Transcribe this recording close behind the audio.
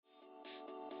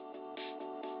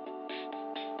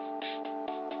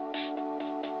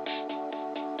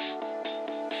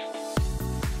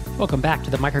Welcome back to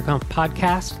the MicroConf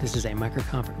podcast. This is a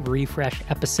MicroConf refresh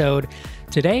episode.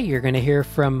 Today, you're going to hear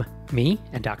from me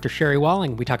and Dr. Sherry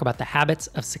Walling. We talk about the habits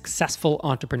of successful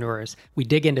entrepreneurs. We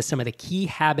dig into some of the key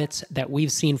habits that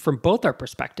we've seen from both our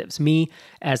perspectives. Me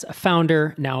as a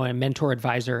founder, now a mentor,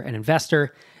 advisor, and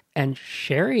investor, and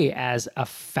Sherry as a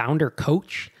founder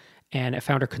coach and a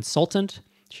founder consultant.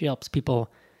 She helps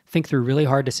people think through really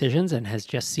hard decisions and has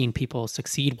just seen people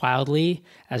succeed wildly,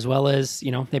 as well as,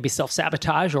 maybe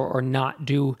self-sabotage or not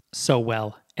do so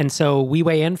well. And so we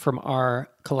weigh in from our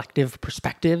collective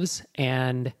perspectives,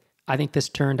 and I think this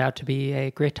turned out to be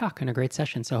a great talk and a great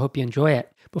session, so I hope you enjoy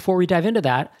it. Before we dive into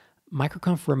that,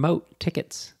 MicroConf Remote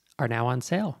tickets are now on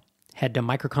sale. Head to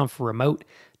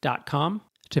microconfremote.com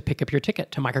to pick up your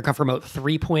ticket to MicroConf Remote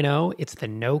 3.0. It's the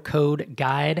no-code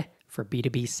guide for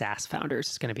B2B SaaS founders.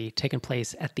 It's going to be taking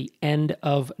place at the end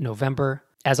of November.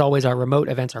 As always, our remote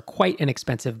events are quite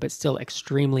inexpensive, but still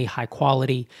extremely high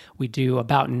quality. We do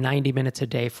about 90 minutes a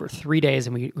day for 3 days,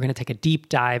 and we're going to take a deep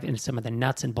dive into some of the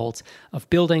nuts and bolts of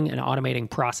building and automating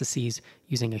processes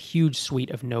using a huge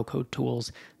suite of no-code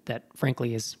tools that,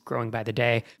 frankly, is growing by the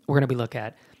day. We're going to be looking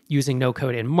at using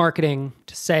no-code in marketing,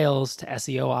 to sales, to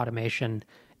SEO automation,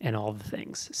 and all the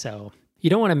things. So you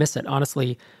don't want to miss it.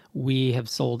 Honestly, we have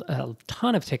sold a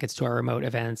ton of tickets to our remote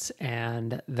events,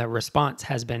 and the response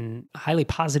has been highly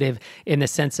positive in the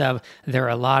sense of there are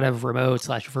a lot of remote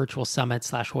 / virtual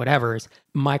summits / whatevers.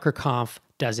 MicroConf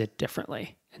does it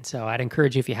differently. And so I'd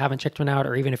encourage you, if you haven't checked one out,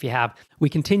 or even if you have, we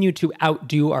continue to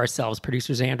outdo ourselves.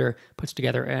 Producer Xander puts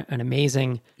together an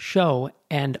amazing show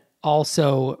and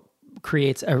also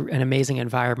creates an amazing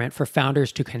environment for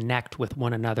founders to connect with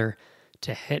one another,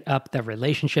 to hit up the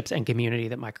relationships and community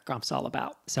that MicroConf's all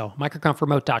about. So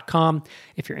microconfremote.com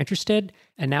if you're interested.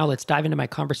 And now let's dive into my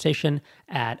conversation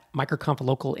at MicroConf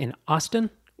Local in Austin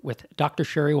with Dr.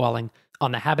 Sherry Walling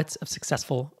on the habits of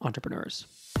successful entrepreneurs.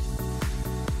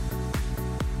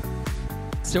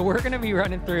 So we're going to be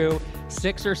running through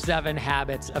 6 or 7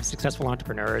 habits of successful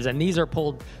entrepreneurs. And these are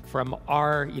pulled from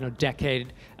our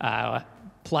decade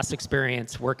plus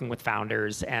experience working with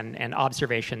founders and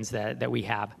observations that we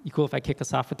have. You cool if I kick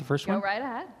us off with the first one? Go right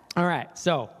ahead. All right.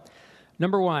 So,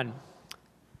 number 1,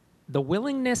 the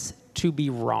willingness to be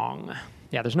wrong.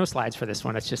 Yeah, there's no slides for this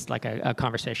one. It's just like a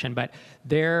conversation. But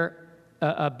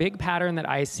a big pattern that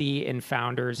I see in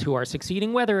founders who are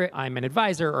succeeding, whether I'm an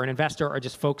advisor or an investor or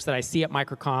just folks that I see at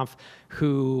MicroConf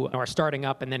who are starting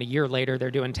up and then a year later they're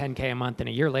doing 10K a month and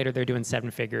a year later they're doing 7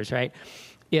 figures, right?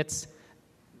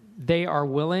 They are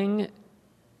willing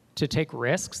to take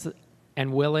risks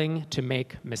and willing to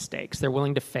make mistakes. They're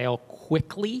willing to fail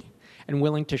quickly and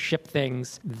willing to ship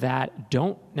things that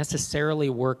don't necessarily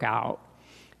work out.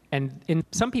 And in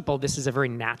some people, this is a very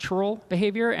natural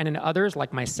behavior. And in others,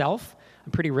 like myself,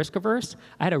 I'm pretty risk averse.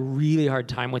 I had a really hard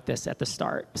time with this at the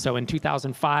start. So in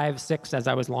 2005, 2006, as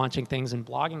I was launching things and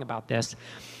blogging about this,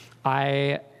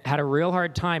 I had a real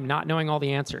hard time not knowing all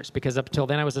the answers, because up till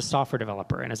then I was a software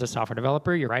developer. And as a software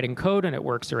developer, you're writing code and it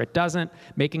works or it doesn't.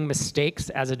 Making mistakes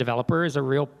as a developer is a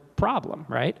real problem,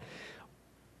 right?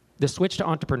 The switch to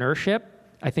entrepreneurship,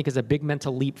 I think, is a big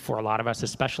mental leap for a lot of us,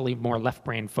 especially more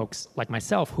left-brain folks like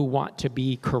myself who want to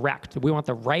be correct. We want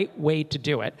the right way to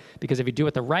do it, because if you do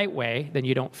it the right way, then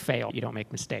you don't fail, you don't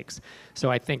make mistakes. So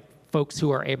I think folks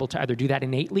who are able to either do that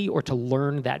innately or to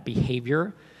learn that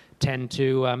behavior tend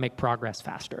to make progress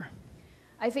faster.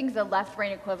 I think the left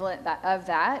brain equivalent of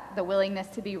that, the willingness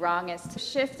to be wrong, is to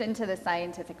shift into the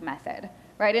scientific method,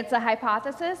 right? It's a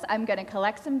hypothesis. I'm going to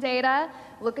collect some data,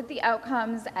 look at the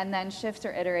outcomes, and then shift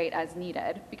or iterate as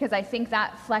needed. Because I think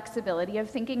that flexibility of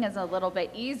thinking is a little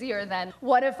bit easier than,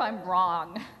 what if I'm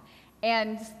wrong?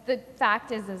 And the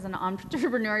fact is, as an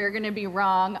entrepreneur, you're going to be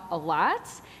wrong a lot.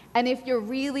 And if you're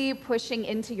really pushing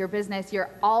into your business, you're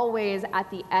always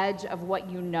at the edge of what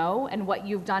you know and what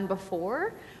you've done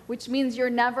before, which means you're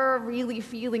never really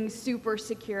feeling super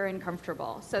secure and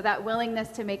comfortable. So that willingness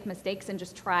to make mistakes and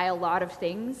just try a lot of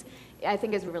things, I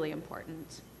think, is really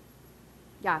important.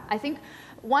 Yeah, I think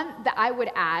one that I would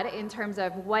add in terms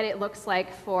of what it looks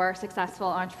like for successful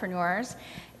entrepreneurs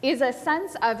is a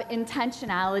sense of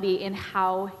intentionality in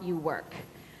how you work.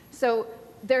 So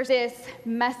there's this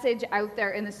message out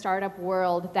there in the startup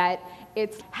world that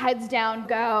it's heads down,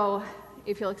 go,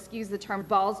 if you'll excuse the term,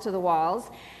 balls to the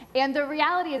walls. And the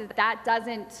reality is that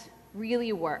doesn't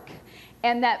really work.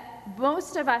 And that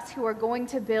most of us who are going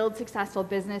to build successful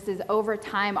businesses over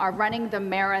time are running the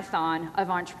marathon of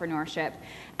entrepreneurship.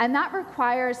 And that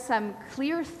requires some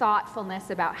clear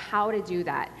thoughtfulness about how to do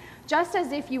that. Just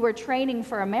as if you were training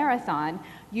for a marathon,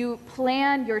 you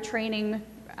plan your training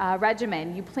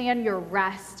regimen, you plan your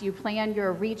rest, you plan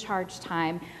your recharge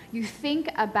time, you think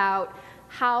about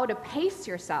how to pace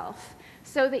yourself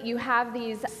so that you have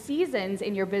these seasons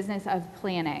in your business of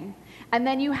planning. And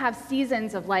then you have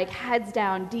seasons of like heads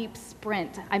down, deep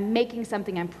sprint. I'm making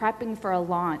something, I'm prepping for a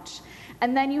launch.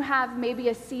 And then you have maybe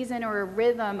a season or a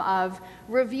rhythm of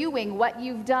reviewing what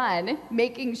you've done,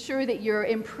 making sure that you're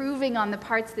improving on the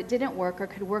parts that didn't work or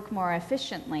could work more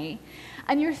efficiently.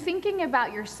 And you're thinking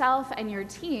about yourself and your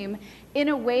team in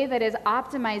a way that is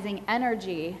optimizing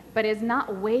energy, but is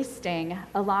not wasting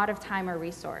a lot of time or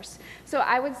resource. So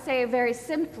I would say very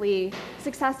simply,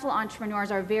 successful entrepreneurs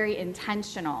are very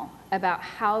intentional about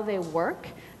how they work.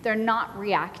 They're not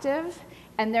reactive,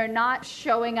 and they're not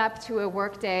showing up to a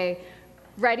workday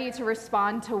ready to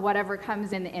respond to whatever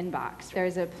comes in the inbox.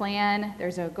 There's a plan,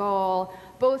 there's a goal,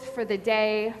 both for the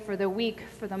day, for the week,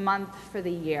 for the month, for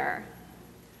the year.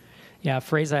 Yeah, to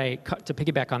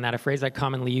piggyback on that, a phrase I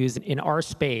commonly use in our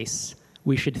space,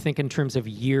 we should think in terms of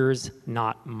years,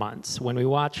 not months. When we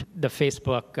watch the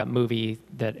Facebook movie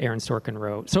that Aaron Sorkin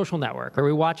wrote, Social Network, or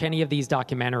we watch any of these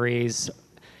documentaries,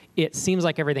 it seems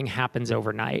like everything happens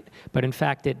overnight, but in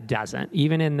fact it doesn't.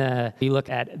 Even you look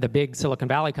at the big Silicon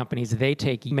Valley companies, they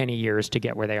take many years to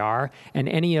get where they are, and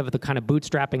any of the kind of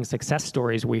bootstrapping success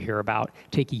stories we hear about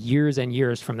take years and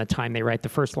years from the time they write the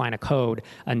first line of code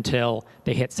until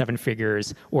they hit 7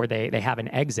 figures or they have an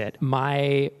exit.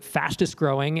 My fastest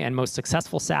growing and most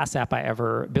successful SaaS app I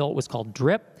ever built was called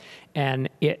Drip, and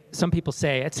some people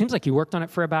say, it seems like you worked on it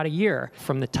for about a year.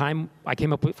 From the time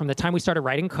we started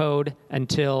writing code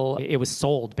until it was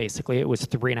sold, basically, it was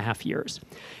 3.5 years.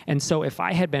 And so if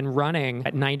I had been running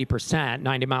at 90%,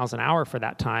 90 miles an hour for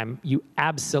that time, you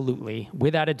absolutely,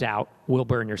 without a doubt, will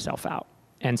burn yourself out.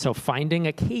 And so finding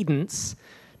a cadence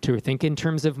to think in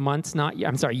terms of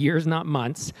years, not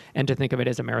months, and to think of it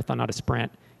as a marathon, not a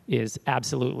sprint, is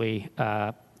absolutely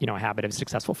a habit of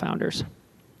successful founders.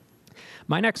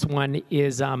 My next one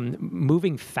is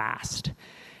moving fast.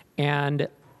 And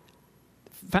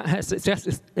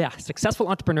successful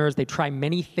entrepreneurs, they try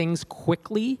many things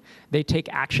quickly. They take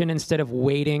action instead of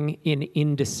waiting in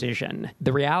indecision.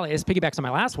 The reality is, piggybacks on my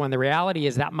last one, the reality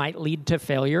is that might lead to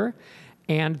failure.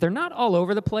 And they're not all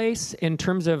over the place in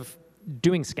terms of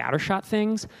doing scattershot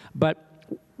things, but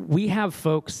we have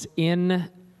folks in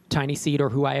TinySeed or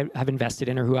who I have invested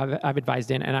in or who I've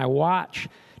advised in, and I watch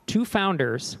 2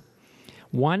 founders.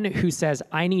 One who says,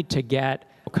 I need to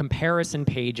get comparison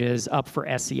pages up for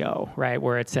SEO, right?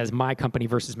 Where it says my company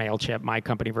versus MailChimp, my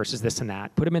company versus this and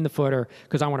that. Put them in the footer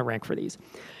because I want to rank for these.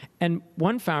 And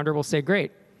one founder will say,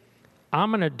 great, I'm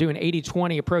going to do an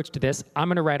 80-20 approach to this. I'm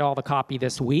going to write all the copy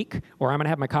this week, or I'm going to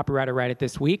have my copywriter write it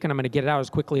this week, and I'm going to get it out as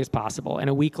quickly as possible. And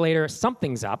a week later,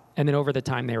 something's up, and then over the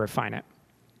time, they refine it.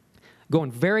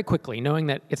 Going very quickly, knowing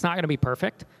that it's not going to be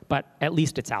perfect, but at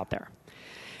least it's out there.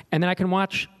 And then I can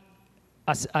watch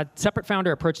a separate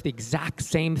founder approach the exact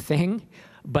same thing,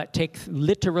 but take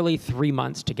literally 3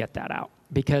 months to get that out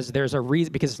because there's a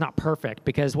reason, because it's not perfect,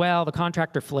 because, well, the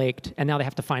contractor flaked and now they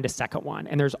have to find a second one.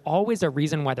 And there's always a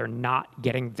reason why they're not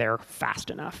getting there fast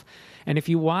enough. And if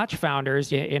you watch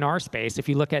founders in our space, if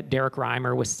you look at Derek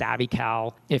Reimer with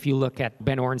SavvyCal, if you look at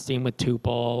Ben Orenstein with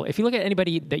Tuple, if you look at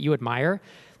anybody that you admire,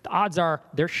 the odds are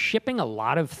they're shipping a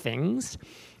lot of things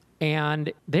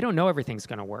and they don't know everything's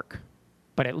going to work,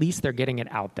 but at least they're getting it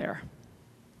out there.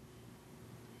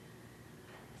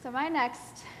 So my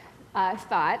next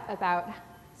thought about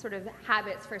sort of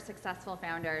habits for successful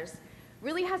founders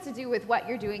really has to do with what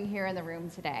you're doing here in the room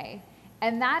today.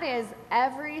 And that is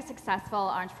every successful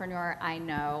entrepreneur I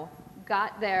know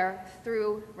got there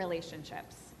through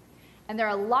relationships. And there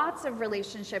are lots of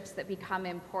relationships that become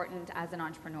important as an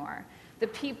entrepreneur. The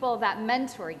people that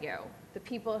mentor you, the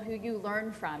people who you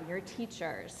learn from, your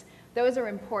teachers, those are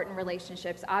important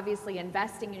relationships. Obviously,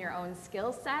 investing in your own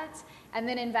skill set, and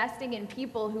then investing in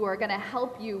people who are going to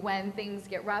help you when things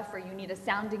get rough, or you need a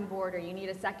sounding board, or you need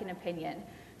a second opinion.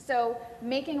 So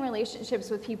making relationships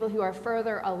with people who are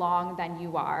further along than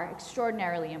you are,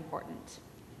 extraordinarily important.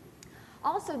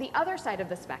 Also, the other side of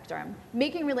the spectrum,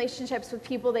 making relationships with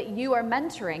people that you are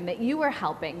mentoring, that you are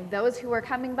helping, those who are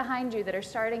coming behind you, that are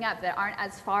starting up, that aren't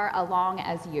as far along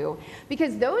as you.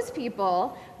 Because those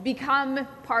people become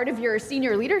part of your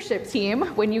senior leadership team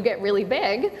when you get really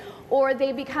big, or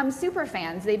they become super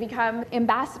fans, they become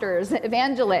ambassadors,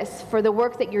 evangelists for the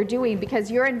work that you're doing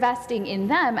because you're investing in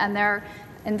them and they're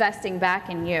investing back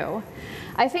in you.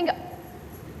 I think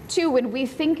Two, when we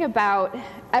think about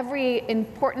every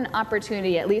important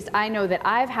opportunity, at least I know that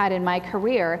I've had in my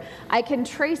career, I can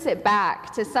trace it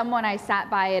back to someone I sat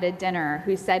by at a dinner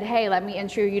who said, hey, let me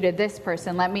intro you to this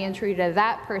person, let me intro you to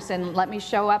that person, let me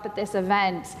show up at this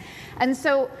event. And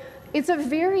so it's a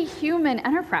very human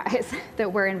enterprise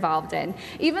that we're involved in.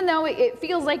 Even though it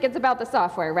feels like it's about the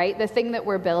software, right? The thing that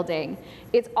we're building.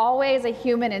 It's always a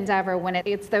human endeavor when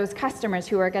it's those customers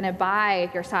who are going to buy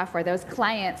your software, those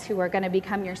clients who are going to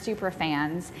become your super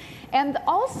fans. And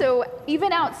also,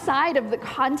 even outside of the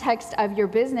context of your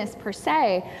business per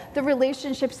se, the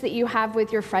relationships that you have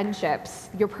with your friendships,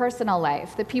 your personal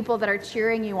life, the people that are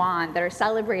cheering you on, that are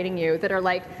celebrating you, that are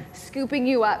like scooping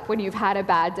you up when you've had a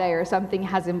bad day or something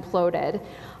has imploded.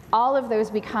 All of those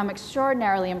become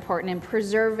extraordinarily important in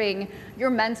preserving your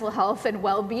mental health and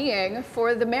well-being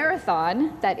for the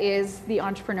marathon that is the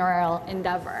entrepreneurial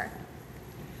endeavor.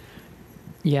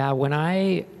 Yeah, when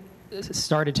I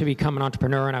started to become an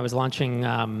entrepreneur and I was launching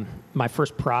my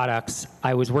first products,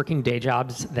 I was working day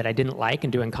jobs that I didn't like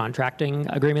and doing contracting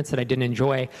agreements that I didn't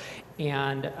enjoy.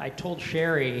 And I told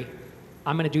Sherry,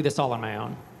 I'm going to do this all on my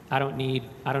own. I don't need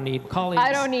colleagues.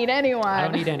 I don't need anyone. I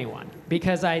don't need anyone.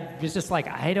 Because I was just like,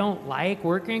 I don't like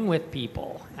working with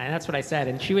people. And that's what I said.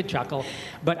 And she would chuckle.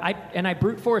 But I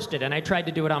brute forced it, and I tried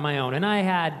to do it on my own. And I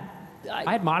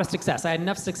had modest success. I had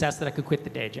enough success that I could quit the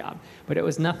day job. But it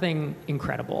was nothing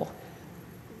incredible.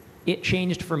 It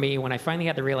changed for me when I finally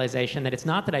had the realization that it's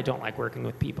not that I don't like working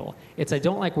with people. It's I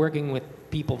don't like working with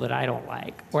people that I don't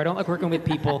like. Or I don't like working with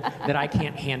people that I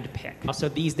can't handpick. So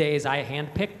these days I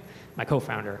handpick my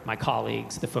co-founder, my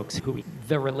colleagues, the folks who,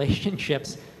 the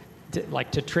relationships,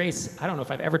 to trace, I don't know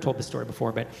if I've ever told this story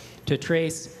before, but to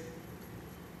trace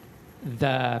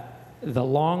the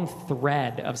long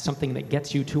thread of something that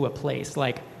gets you to a place.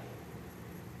 Like,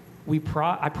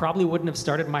 I probably wouldn't have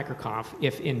started MicroConf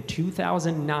if in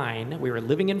 2009 we were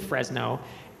living in Fresno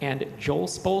and Joel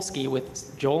Spolsky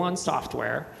with Joel on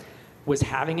Software was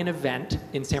having an event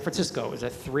in San Francisco. It was a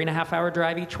 3.5-hour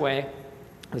drive each way.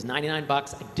 It was $99.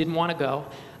 I didn't want to go.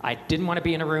 I didn't want to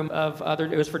be in a room of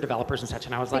it was for developers and such.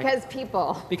 And I was like, Because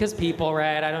people,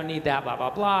 right? I don't need that, blah,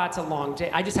 blah, blah. It's a long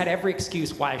day. I just had every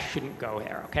excuse why I shouldn't go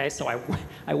there, okay? So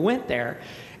I went there,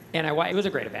 and it was a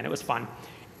great event. It was fun.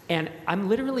 And I'm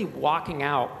literally walking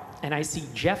out, and I see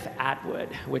Jeff Atwood,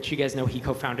 which you guys know he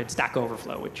co-founded Stack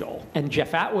Overflow with Joel. And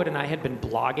Jeff Atwood and I had been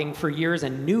blogging for years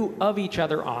and knew of each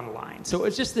other online. So it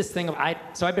was just this thing of,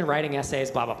 so I've been writing essays,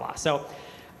 blah, blah, blah. So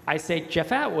I say,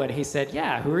 Jeff Atwood. He said,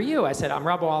 yeah, who are you? I said, I'm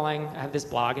Rob Walling. I have this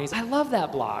blog. And he's, I love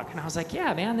that blog. And I was like,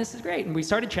 yeah, man, this is great. And we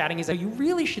started chatting. He's like, you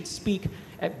really should speak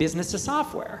at Business to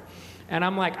Software. And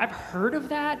I'm like, I've heard of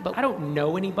that, but I don't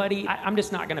know anybody. I'm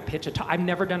just not going to pitch a talk. I've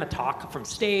never done a talk from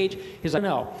stage. He's like,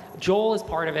 no, Joel is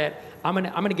part of it. I'm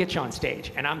gonna get you on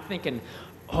stage. And I'm thinking,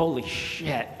 holy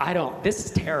shit, this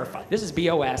is terrifying. This is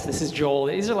BOS. This is Joel.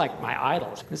 These are like my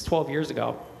idols. This is 12 years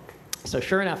ago. So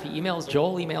sure enough,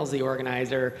 Joel emails the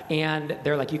organizer, and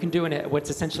they're like, you can do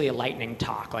what's essentially a lightning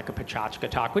talk, like a Pachachka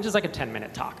talk, which is like a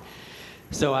 10-minute talk.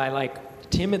 So I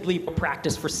timidly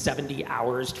practice for 70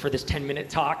 hours for this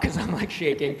 10-minute talk because I'm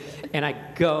shaking. And I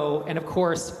go, and of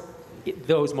course,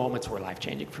 those moments were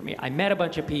life-changing for me. I met a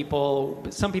bunch of people,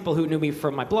 some people who knew me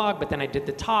from my blog, but then I did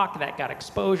the talk, that got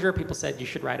exposure. People said, you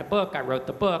should write a book. I wrote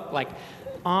the book.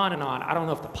 On and on. I don't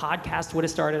know if the podcast would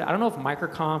have started. I don't know if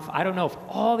MicroConf, I don't know if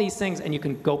all these things, and you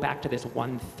can go back to this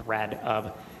one thread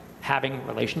of having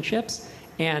relationships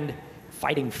and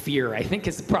fighting fear, I think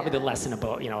is probably the lesson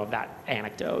about, of that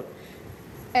anecdote.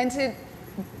 And to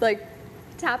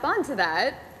tap onto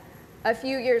that, a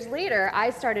few years later, I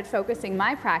started focusing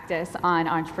my practice on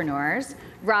entrepreneurs.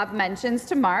 Rob mentions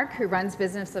to Mark, who runs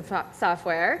Business of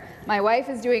Software, my wife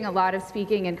is doing a lot of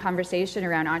speaking and conversation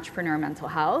around entrepreneur mental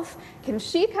health. Can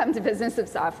she come to Business of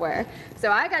Software?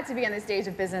 So I got to be on the stage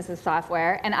of Business of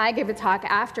Software, and I gave a talk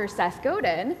after Seth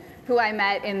Godin, who I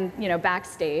met in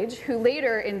backstage, who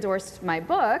later endorsed my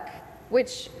book,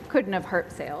 which couldn't have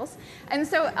hurt sales. And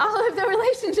so all of the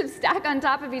relationships stack on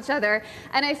top of each other.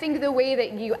 And I think the way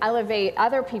that you elevate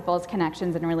other people's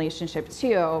connections and relationships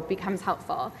too becomes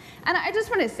helpful. And I just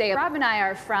want to say, Rob and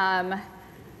I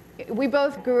we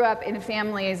both grew up in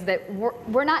families that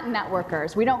we're not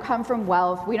networkers. We don't come from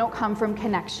wealth. We don't come from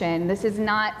connection. This is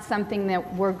not something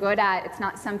that we're good at. It's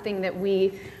not something that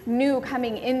we knew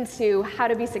coming into how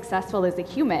to be successful as a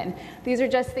human. These are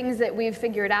just things that we've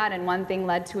figured out, and one thing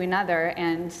led to another.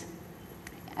 And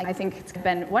I think it's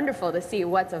been wonderful to see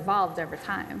what's evolved over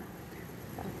time.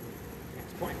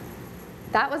 Next point.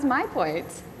 That was my point.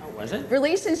 Oh, was it?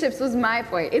 Relationships was my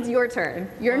point. It's your turn.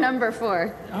 You're number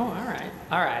 4. Oh, all right.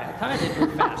 All right. I thought I did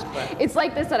move fast, but... It's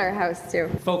like this at our house, too.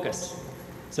 Focus.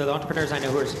 So the entrepreneurs I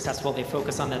know who are successful, they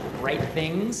focus on the right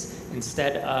things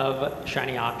instead of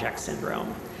shiny object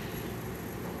syndrome.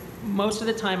 Most of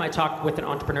the time I talk with an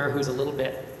entrepreneur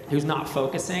who's not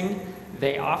focusing,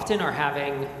 they often are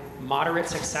having moderate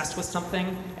success with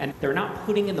something, and they're not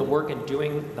putting in the work and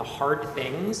doing the hard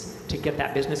things to get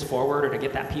that business forward or to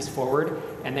get that piece forward,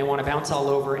 and they want to bounce all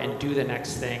over and do the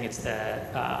next thing. It's the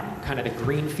kind of the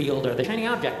green field or the shiny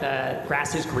object, the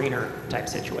grass is greener type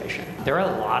situation. There are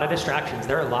a lot of distractions.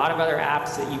 There are a lot of other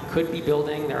apps that you could be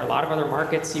building. There are a lot of other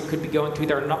markets you could be going to.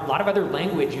 There are a lot of other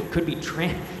language you could be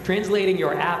translating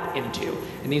your app into,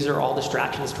 and these are all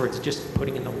distractions towards just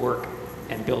putting in the work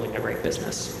and building a great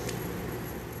business.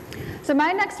 So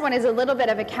my next one is a little bit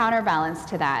of a counterbalance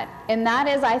to that, and that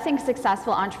is I think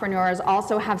successful entrepreneurs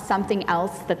also have something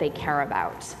else that they care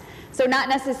about. So not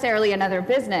necessarily another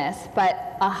business,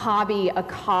 but a hobby, a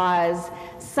cause,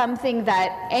 something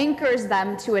that anchors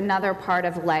them to another part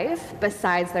of life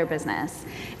besides their business.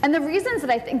 And the reasons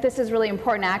that I think this is really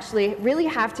important actually really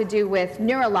have to do with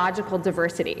neurological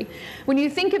diversity. When you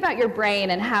think about your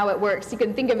brain and how it works, you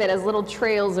can think of it as little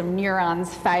trails of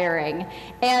neurons firing.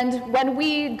 And when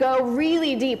we go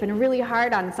really deep and really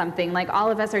hard on something, like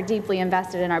all of us are deeply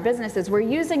invested in our businesses, we're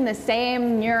using the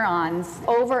same neurons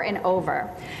over and over.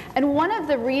 And one of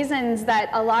the reasons that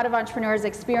a lot of entrepreneurs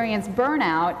experience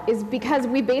burnout is because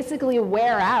we basically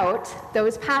wear out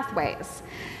those pathways.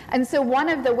 And so one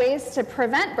of the ways to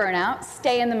prevent burnout,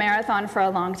 stay in the marathon for a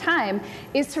long time,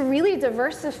 is to really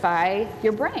diversify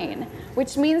your brain,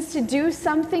 which means to do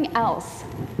something else.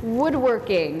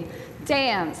 Woodworking,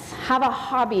 dance, have a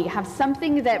hobby, have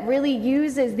something that really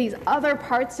uses these other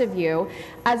parts of you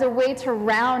as a way to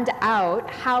round out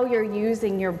how you're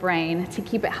using your brain to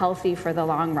keep it healthy for the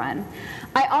long run.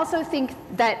 I also think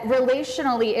that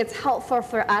relationally it's helpful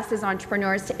for us as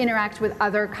entrepreneurs to interact with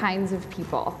other kinds of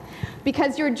people,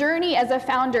 because your journey as a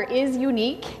founder is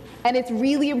unique and it's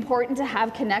really important to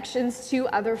have connections to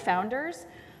other founders.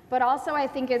 But also I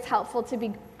think it's helpful to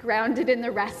be grounded in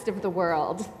the rest of the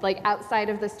world, like outside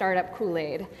of the startup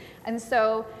Kool-Aid. And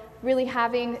so really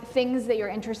having things that you're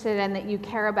interested in, that you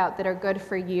care about, that are good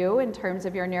for you in terms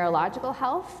of your neurological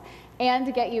health, and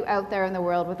to get you out there in the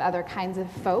world with other kinds of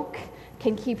folk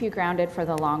can keep you grounded for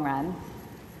the long run.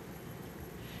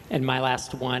 And my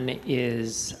last one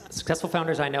is successful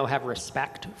founders I know have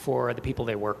respect for the people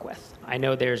they work with. I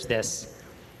know there's this,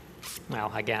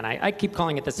 well, again, I keep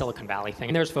calling it the Silicon Valley thing.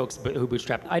 And there's folks who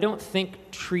bootstrap. I don't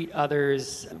think treat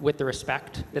others with the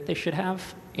respect that they should have.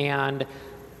 And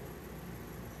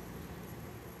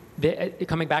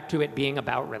coming back to it being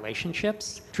about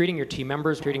relationships, treating your team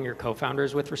members, treating your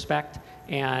co-founders with respect.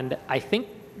 And I think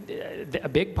a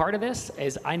big part of this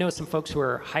is I know some folks who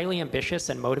are highly ambitious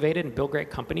and motivated and build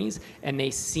great companies, and they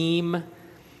seem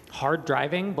hard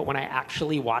driving, but when I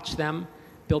actually watch them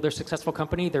build their successful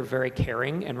company, they're very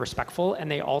caring and respectful,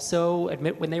 and they also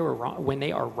admit when they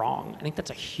are wrong. I think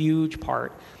that's a huge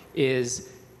part, is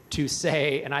to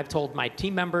say, and I've told my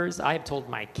team members, I've told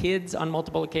my kids on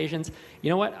multiple occasions, you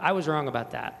know what, I was wrong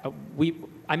about that.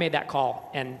 I made that call,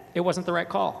 and it wasn't the right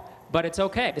call, but it's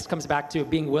okay. This comes back to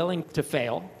being willing to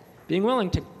fail, being willing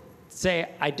to say,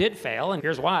 I did fail, and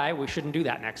here's why we shouldn't do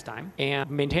that next time. And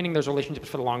maintaining those relationships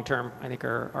for the long term, I think,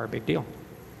 are a big deal.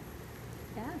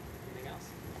 Yeah.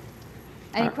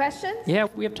 Any questions? Yeah,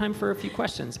 we have time for a few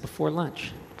questions before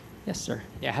lunch. Yes, sir.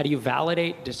 Yeah, how do you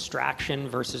validate distraction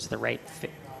versus the right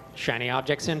fit? Shiny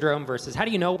object syndrome versus how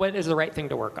do you know what is the right thing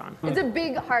to work on? It's a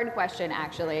big, hard question,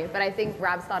 actually, but I think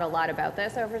Rob's thought a lot about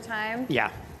this over time.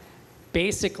 Yeah.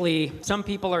 Basically, some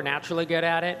people are naturally good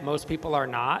at it, most people are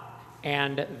not,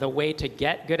 and the way to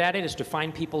get good at it is to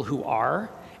find people who are,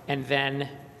 and then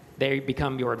they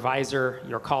become your advisor,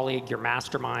 your colleague, your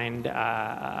mastermind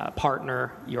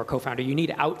partner, your co-founder. You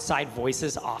need outside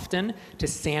voices often to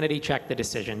sanity check the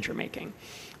decisions you're making.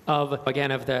 Of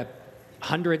the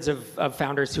hundreds of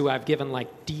founders who I've given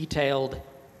like detailed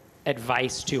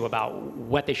advice to about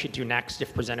what they should do next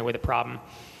if presented with a problem,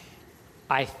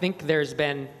 I think there's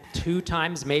been 2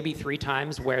 times, maybe 3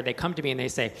 times, where they come to me and they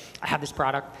say, I have this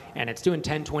product and it's doing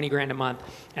 10, 20 grand a month,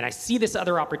 and I see this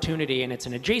other opportunity and it's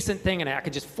an adjacent thing and I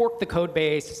could just fork the code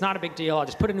base, it's not a big deal, I'll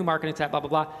just put a new marketing tab, blah, blah,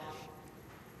 blah.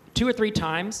 2 or 3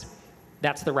 times,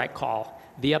 that's the right call.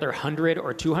 The other 100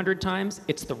 or 200 times,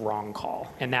 it's the wrong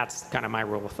call. And that's kind of my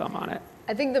rule of thumb on it.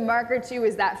 I think the marker too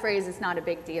is that phrase, it's not a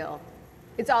big deal.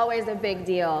 It's always a big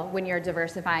deal when you're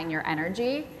diversifying your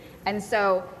energy. And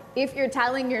so if you're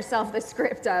telling yourself the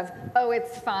script of, oh,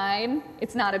 it's fine,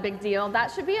 it's not a big deal, that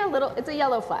should be it's a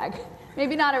yellow flag.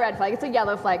 Maybe not a red flag, it's a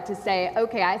yellow flag to say,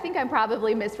 okay, I think I'm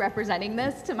probably misrepresenting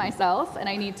this to myself and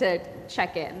I need to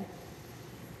check in.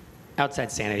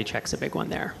 Outside sanity check's a big one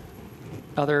there.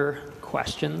 Other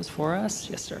questions for us?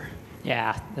 Yes, sir.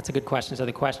 Yeah, that's a good question. So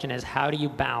the question is, how do you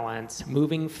balance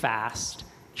moving fast,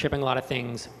 shipping a lot of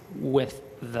things, with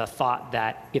the thought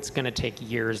that it's going to take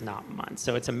years, not months?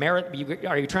 So it's a marathon.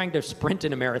 Are you trying to sprint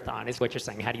in a marathon is what you're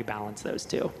saying. How do you balance those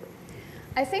two?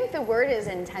 I think the word is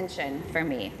intention for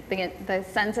me, the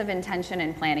sense of intention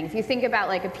and planning. If you think about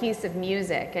like a piece of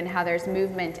music and how there's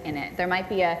movement in it, there might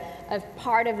be a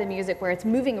part of the music where it's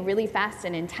moving really fast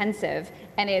and intensive,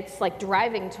 and it's like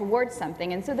driving towards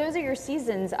something. And so those are your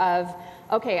seasons of,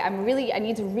 okay, I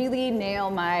need to really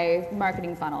nail my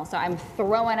marketing funnel. So I'm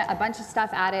throwing a bunch of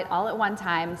stuff at it all at one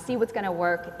time, see what's gonna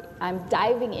work. I'm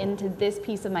diving into this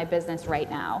piece of my business right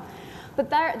now. But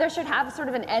there should have sort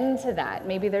of an end to that.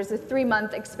 Maybe there's a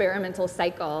 3-month experimental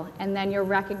cycle, and then you're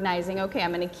recognizing, okay,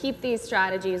 I'm going to keep these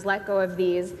strategies, let go of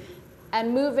these,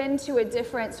 and move into a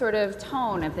different sort of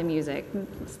tone of the music.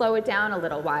 Slow it down a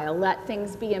little while, let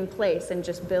things be in place, and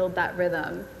just build that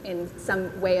rhythm in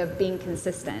some way of being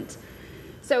consistent.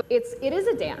 So it is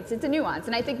a dance, it's a nuance,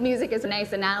 and I think music is a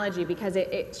nice analogy because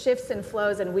it shifts and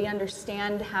flows, and we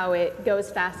understand how it goes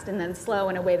fast and then slow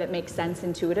in a way that makes sense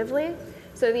intuitively.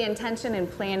 So the intention and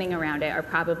planning around it are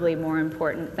probably more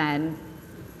important than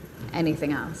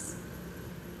anything else.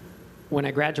 When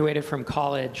I graduated from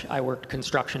college, I worked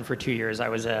construction for 2 years. I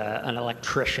was an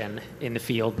electrician in the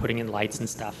field, putting in lights and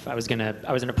stuff. I was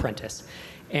an apprentice.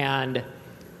 And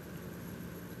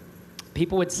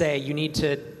people would say, you need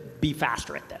to be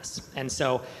faster at this. And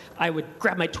so I would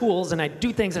grab my tools and I'd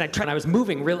do things and I was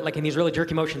moving really, like in these really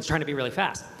jerky motions, trying to be really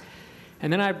fast.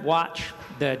 And then I'd watch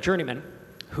the journeymen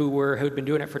who'd been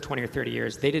doing it for 20 or 30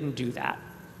 years. They didn't do that.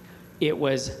 It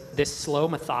was this slow,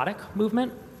 methodic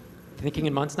movement, thinking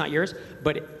in months, not years,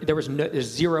 but there's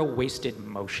zero wasted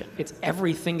motion. It's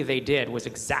everything they did was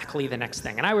exactly the next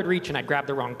thing. And I would reach and I'd grab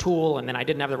the wrong tool, and then I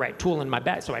didn't have the right tool in my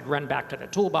bag, so I'd run back to the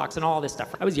toolbox and all this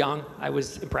stuff. I was young, I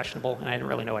was impressionable, and I didn't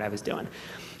really know what I was doing.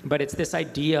 But it's this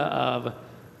idea of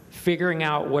figuring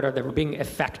out being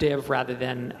effective rather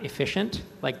than efficient.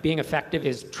 Like being effective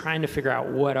is trying to figure out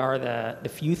what are the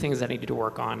few things that I need to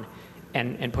work on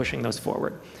and pushing those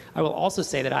forward. I will also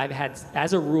say that I've had,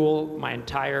 as a rule, my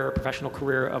entire professional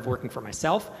career of working for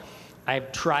myself,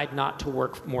 I've tried not to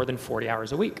work more than 40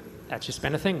 hours a week. That's just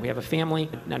been a thing. We have a family.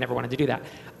 I never wanted to do that.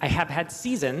 I have had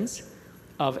seasons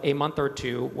of a month or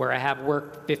two where I have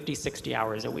worked 50, 60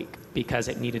 hours a week because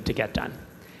it needed to get done.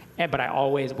 But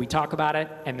we talk about it,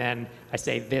 and then I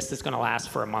say, this is going to last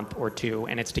for a month or two,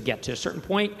 and it's to get to a certain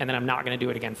point, and then I'm not going to do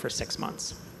it again for 6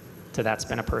 months. So that's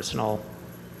been a personal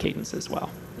cadence as well.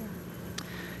 Yeah.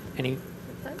 Any?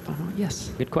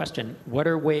 Yes, good question. What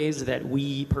are ways that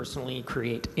we personally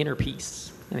create inner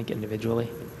peace, I think individually?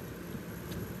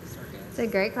 It's a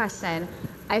great question.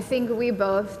 I think we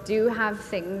both do have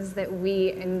things that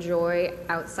we enjoy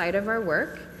outside of our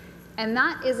work. And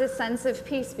that is a sense of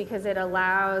peace because it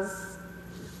allows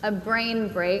a brain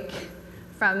break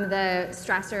from the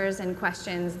stressors and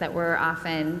questions that we're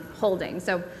often holding.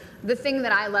 So the thing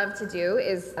that I love to do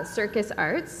is circus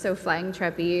arts, so flying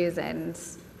trapeze and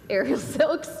aerial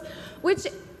silks, which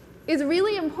is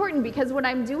really important because when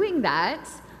I'm doing that,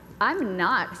 I'm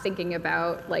not thinking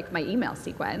about like my email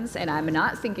sequence, and I'm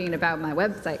not thinking about my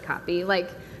website copy. Like,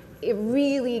 it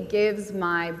really gives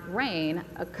my brain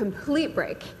a complete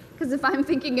break. Because if I'm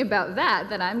thinking about that,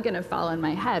 then I'm going to fall in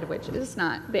my head, which is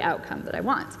not the outcome that I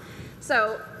want.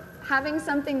 So having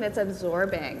something that's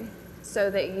absorbing so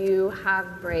that you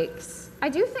have breaks. I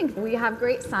do think we have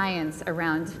great science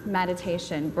around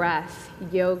meditation, breath,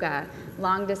 yoga,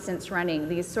 long-distance running,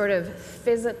 these sort of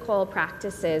physical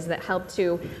practices that help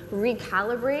to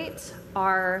recalibrate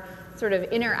our sort of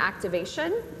inner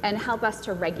activation and help us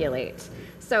to regulate.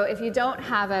 So if you don't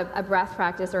have a breath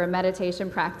practice or a meditation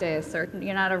practice, or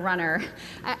you're not a runner,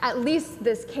 at least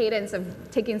this cadence of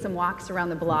taking some walks around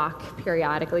the block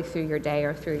periodically through your day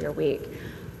or through your week.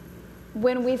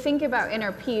 When we think about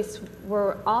inner peace,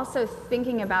 we're also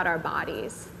thinking about our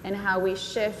bodies and how we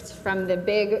shift from the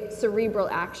big cerebral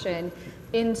action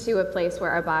into a place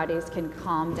where our bodies can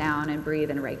calm down and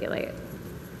breathe and regulate.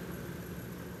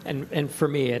 And for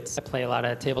me, I play a lot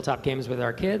of tabletop games with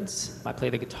our kids. I play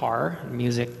the guitar,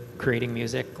 creating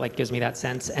music, like gives me that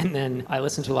sense. And then I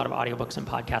listen to a lot of audiobooks and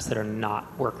podcasts that are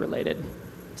not work related.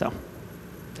 So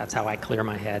that's how I clear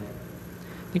my head.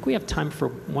 I think we have time for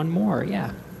one more.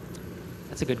 Yeah,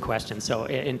 that's a good question. So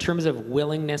in terms of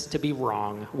willingness to be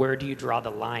wrong, where do you draw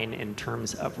the line in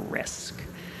terms of risk?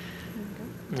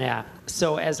 Okay. Yeah.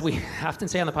 So as we often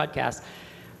say on the podcast,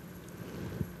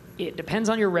 It depends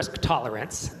on your risk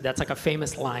tolerance. That's like a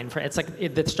famous line.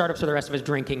 The startups are the rest of us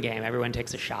drinking game. Everyone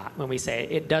takes a shot when we say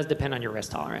it does depend on your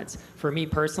risk tolerance. For me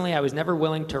personally, I was never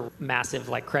willing to massive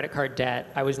credit card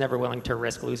debt. I was never willing to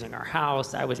risk losing our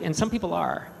house. And some people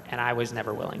are, and I was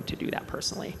never willing to do that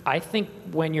personally. I think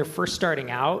when you're first starting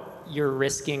out, you're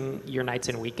risking your nights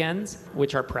and weekends,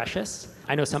 which are precious.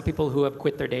 I know some people who have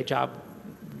quit their day job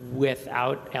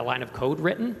without a line of code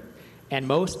written. And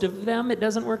most of them, it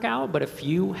doesn't work out, but if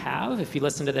you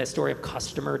listen to the story of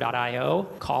Customer.io,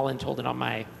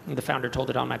 the founder told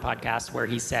it on my podcast, where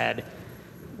he said,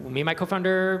 me and my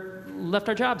co-founder left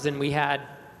our jobs and we had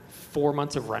 4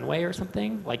 months of runway or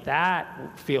something. Like,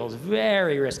 that feels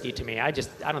very risky to me. I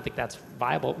don't think that's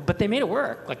viable, but they made it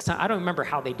work. I don't remember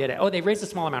how they did it. Oh, they raised a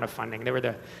small amount of funding. It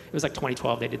was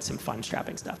 2012, they did some fund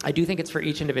strapping stuff. I do think it's for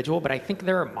each individual, but I think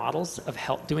there are models of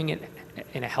doing it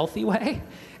in a healthy way.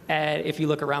 And if you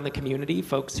look around the community,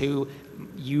 folks who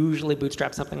usually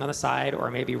bootstrap something on the side or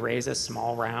maybe raise a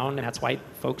small round, and that's why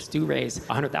folks do raise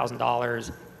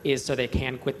 $100,000, is so they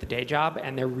can quit the day job,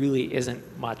 and there really isn't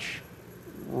much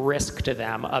risk to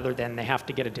them other than they have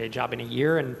to get a day job in a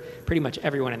year, and pretty much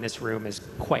everyone in this room is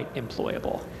quite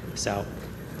employable. So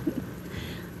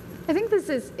I think this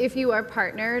is, if you are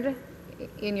partnered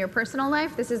in your personal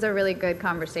life, this is a really good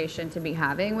conversation to be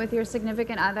having with your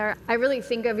significant other. I really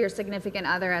think of your significant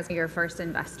other as your first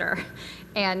investor.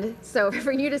 And so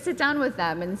for you to sit down with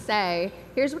them and say,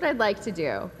 here's what I'd like to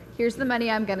do. Here's the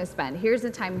money I'm gonna spend. Here's the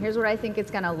time. Here's what I think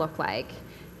it's gonna look like.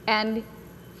 And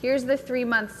here's the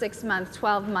 3-month, 6-month,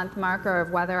 12-month marker of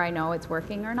whether I know it's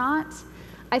working or not.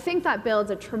 I think that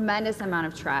builds a tremendous amount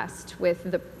of trust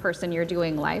with the person you're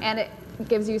doing life. And it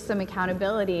gives you some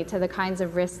accountability to the kinds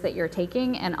of risks that you're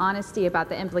taking, and honesty about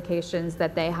the implications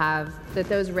that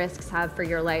those risks have for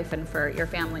your life and for your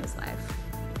family's life.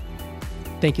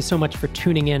 Thank you so much for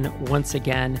tuning in once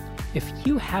again. If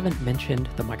you haven't mentioned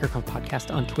the MicroConf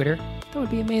podcast on Twitter, that would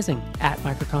be amazing.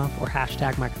 @MicroConf or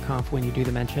 #MicroConf when you do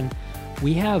the mention.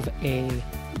 We have a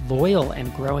loyal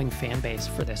and growing fan base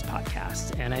for this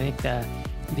podcast. And I think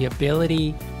the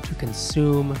ability to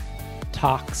consume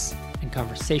talks and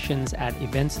conversations at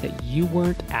events that you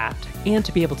weren't at, and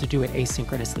to be able to do it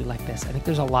asynchronously like this, I think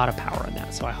there's a lot of power in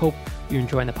that. So I hope you're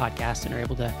enjoying the podcast and are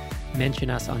able to mention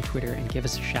us on Twitter and give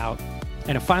us a shout.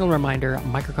 And a final reminder,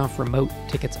 MicroConf Remote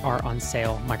tickets are on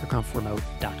sale,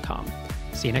 microconfremote.com.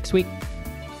 See you next week.